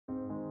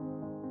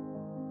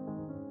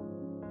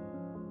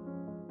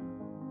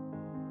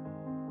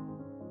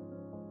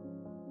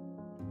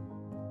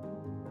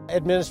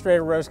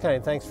Administrator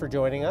Rosekind, thanks for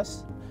joining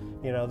us.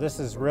 You know, this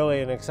is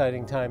really an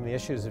exciting time. The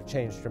issues have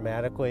changed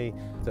dramatically.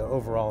 The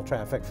overall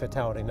traffic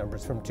fatality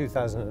numbers from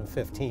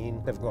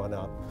 2015 have gone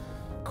up.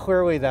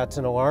 Clearly that's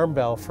an alarm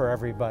bell for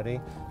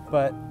everybody,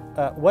 but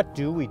what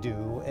do we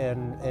do,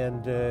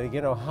 and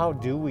you know, how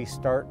do we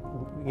start,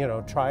 you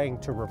know, trying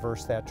to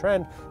reverse that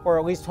trend, or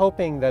at least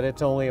hoping that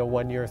it's only a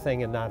one-year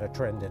thing and not a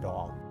trend at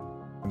all?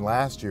 And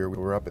last year we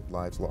were up at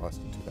lives lost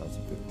in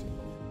 2015.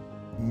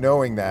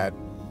 Knowing that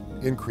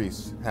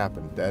increase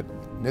happened, that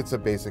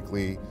NHTSA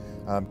basically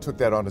took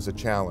that on as a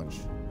challenge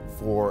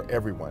for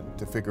everyone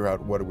to figure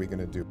out what are we going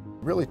to do.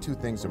 Really two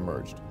things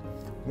emerged.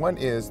 One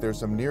is there's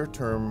some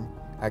near-term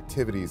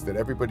activities that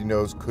everybody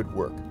knows could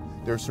work.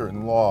 There are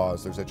certain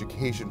laws, there's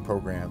education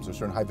programs, there's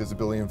certain high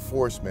visibility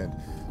enforcement.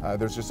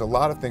 There's just a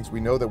lot of things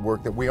we know that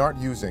work that we aren't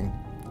using,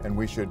 and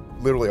we should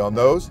literally on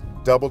those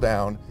double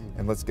down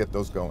and let's get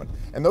those going.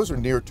 And those are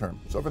near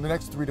term. So over the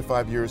next 3 to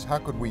 5 years, how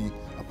could we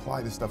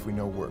apply the stuff we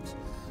know works?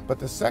 But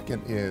the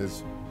second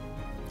is,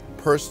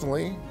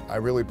 personally, I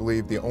really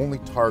believe the only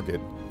target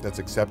that's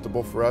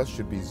acceptable for us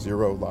should be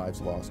 0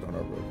 lives lost on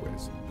our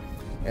roadways.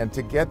 And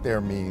to get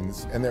there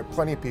means, and there are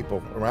plenty of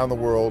people around the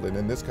world and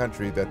in this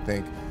country that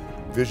think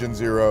Vision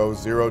Zero,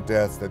 0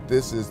 deaths, that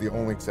this is the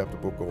only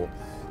acceptable goal.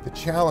 The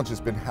challenge has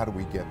been, how do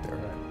we get there?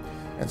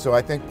 And so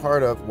I think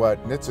part of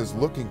what NHTSA is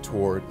looking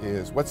toward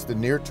is what's the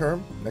near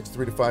term, next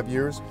 3 to 5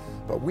 years,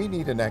 but we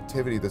need an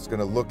activity that's going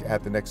to look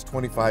at the next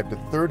 25 to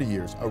 30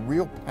 years, a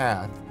real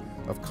path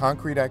of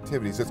concrete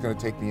activities that's going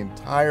to take the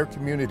entire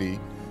community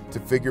to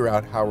figure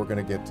out how we're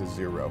going to get to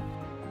 0.